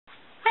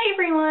Hi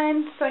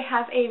everyone! So I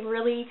have a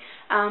really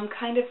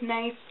kind of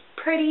nice,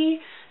 pretty,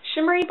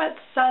 shimmery but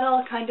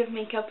subtle kind of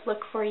makeup look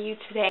for you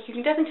today. You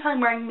can definitely tell I'm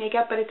wearing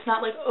makeup, but it's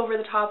not like over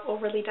the top,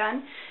 overly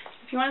done.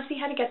 If you want to see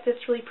how to get this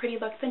really pretty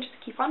look, then just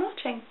keep on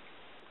watching.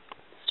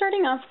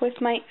 Starting off with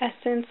my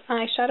Essence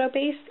eyeshadow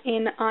base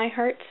in I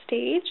Heart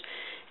Stage,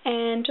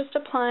 and just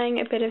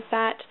applying a bit of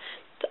that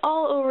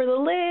all over the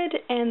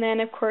lid, and then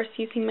of course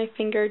using my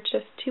finger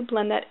just to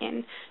blend that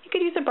in. You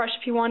could use a brush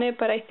if you wanted,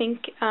 but I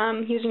think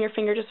using your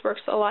finger just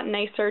works a lot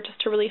nicer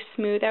just to really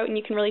smooth out and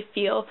you can really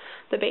feel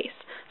the base.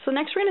 So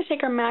next we're going to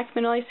take our MAC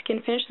Mineralized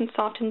Skin Finish in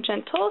Soft and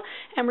Gentle,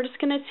 and we're just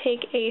going to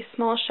take a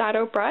small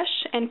shadow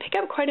brush and pick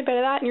up quite a bit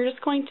of that, and you're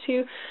just going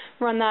to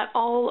run that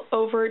all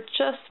over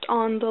just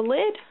on the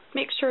lid.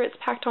 Make sure it's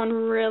packed on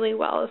really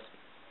well.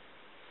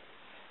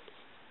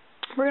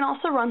 We're going to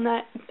also run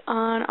that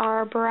on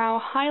our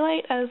brow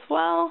highlight as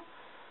well.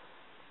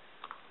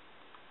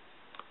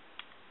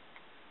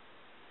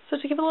 So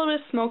to give a little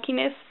bit of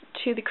smokiness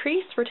to the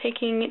crease, we're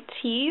taking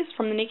Tease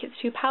from the Naked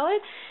 2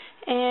 palette,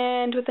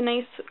 and with a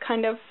nice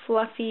kind of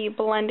fluffy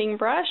blending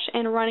brush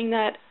and running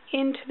that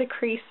into the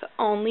crease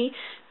only.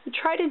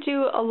 Try to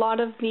do a lot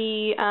of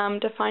the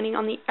defining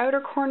on the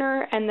outer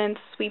corner and then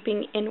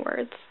sweeping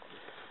inwards.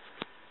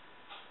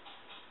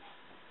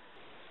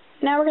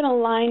 Now we're going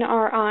to line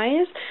our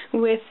eyes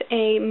with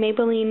a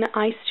Maybelline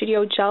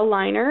Eyestudio gel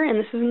liner, and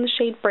this is in the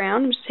shade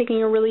brown. I'm just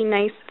taking a really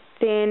nice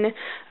thin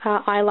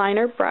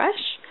eyeliner brush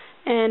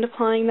and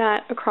applying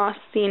that across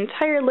the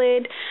entire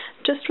lid.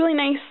 Just really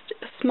nice,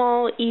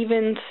 small,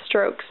 even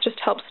strokes. Just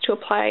helps to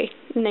apply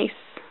nice,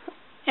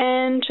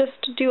 and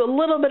just do a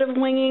little bit of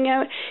winging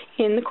out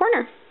in the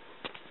corner.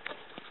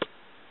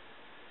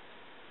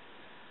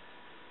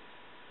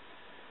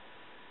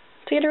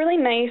 To get a really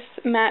nice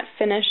matte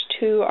finish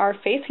to our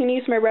face, I'm going to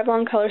use my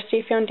Revlon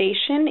Colorstay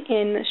foundation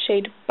in the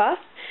shade Buff,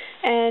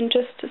 and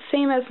just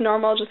same as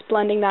normal, just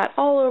blending that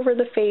all over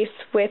the face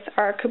with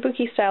our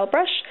Kabuki style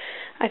brush.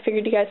 I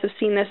figured you guys have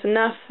seen this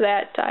enough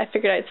that I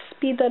figured I'd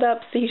speed that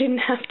up so you didn't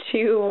have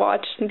to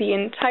watch the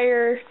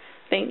entire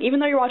thing. Even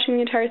though you're watching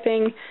the entire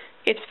thing,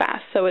 it's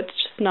fast, so it's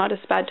just not as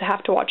bad to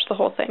have to watch the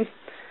whole thing.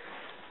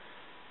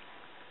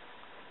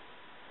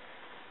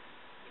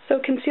 So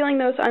concealing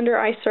those under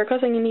eye circles,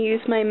 I'm going to use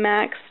my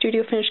MAC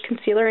Studio Finish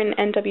Concealer in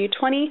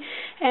NW20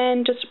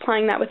 and just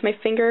applying that with my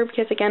finger,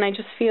 because again I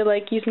just feel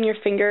like using your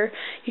finger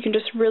you can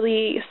just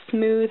really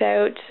smooth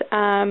out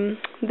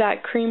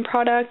that cream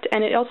product,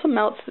 and it also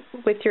melts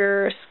with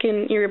your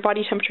skin, your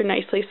body temperature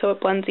nicely, so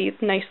it blends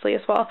nicely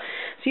as well.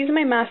 So using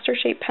my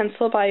Mastershape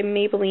pencil by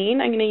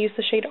Maybelline, I'm going to use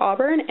the shade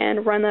Auburn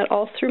and run that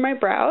all through my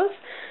brows,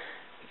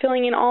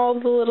 filling in all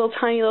the little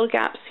tiny little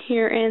gaps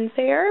here and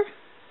there.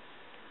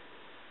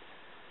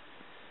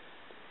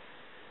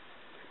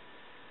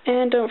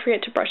 And don't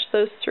forget to brush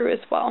those through as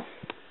well.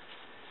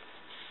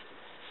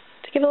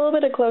 To give a little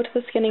bit of glow to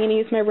the skin, I'm going to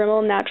use my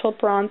Rimmel Natural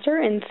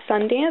Bronzer in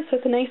Sundance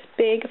with a nice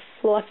big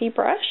fluffy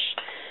brush.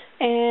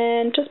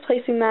 And just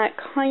placing that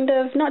kind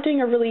of, not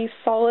doing a really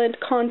solid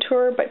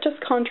contour, but just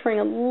contouring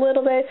a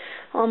little bit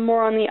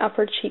more on the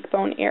upper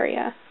cheekbone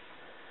area.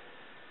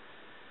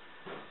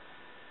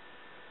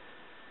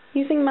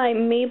 Using my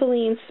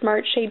Maybelline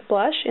Smart Shade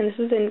Blush, and this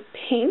is in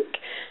pink,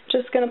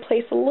 just going to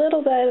place a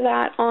little bit of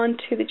that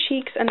onto the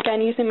cheeks, and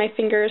again using my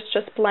fingers,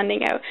 just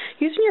blending out.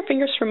 Using your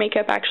fingers for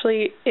makeup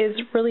actually is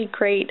really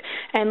great,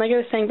 and like I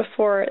was saying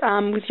before,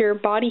 with your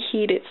body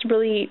heat, it's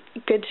really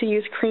good to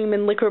use cream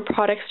and liquid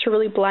products to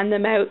really blend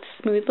them out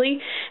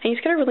smoothly, and you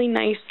just get a really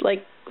nice,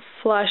 like,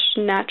 flush,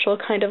 natural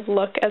kind of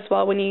look as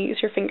well when you use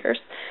your fingers.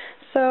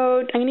 So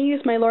I'm going to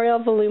use my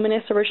L'Oreal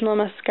Voluminous Original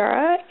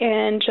Mascara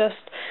and just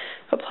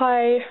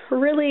apply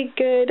really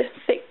good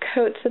thick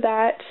coats of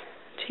that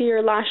to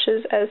your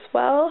lashes as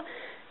well.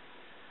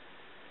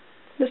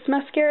 This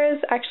mascara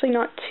is actually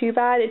not too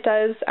bad. It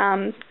does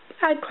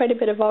add quite a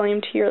bit of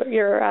volume to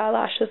your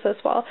lashes as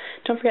well.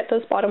 Don't forget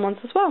those bottom ones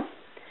as well.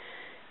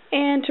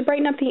 And to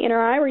brighten up the inner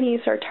eye, we're going to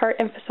use our Tarte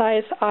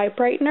Emphaseyes Eye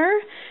Brightener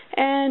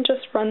and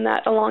just run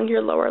that along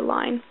your lower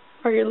line,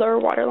 or your lower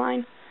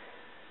waterline.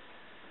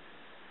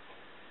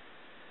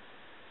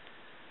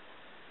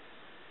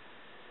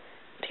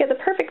 To get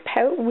the perfect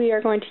pout, we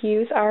are going to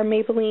use our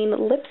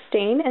Maybelline Lip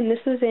Stain, and this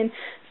is in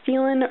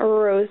Feelin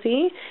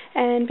Rosy,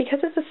 and because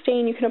it's a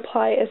stain you can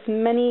apply as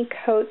many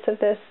coats of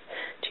this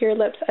to your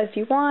lips as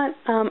you want.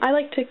 I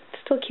like to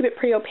still keep it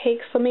pretty opaque,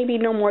 so maybe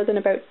no more than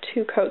about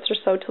 2 coats or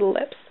so to the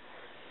lips.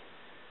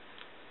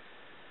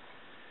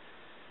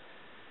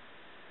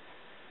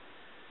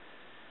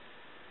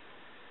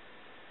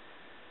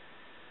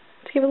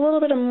 To give a little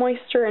bit of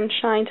moisture and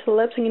shine to the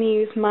lips, I'm going to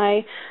use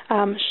my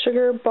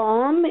Sugar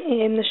Balm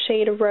in the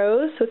shade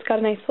Rose, so it's got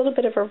a nice little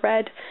bit of a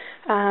red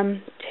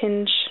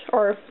tinge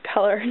or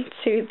color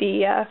to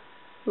the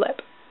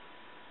lip.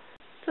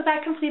 So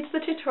that completes the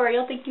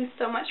tutorial. Thank you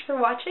so much for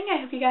watching.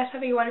 I hope you guys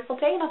have a wonderful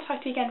day, and I'll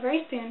talk to you again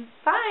very soon.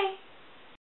 Bye!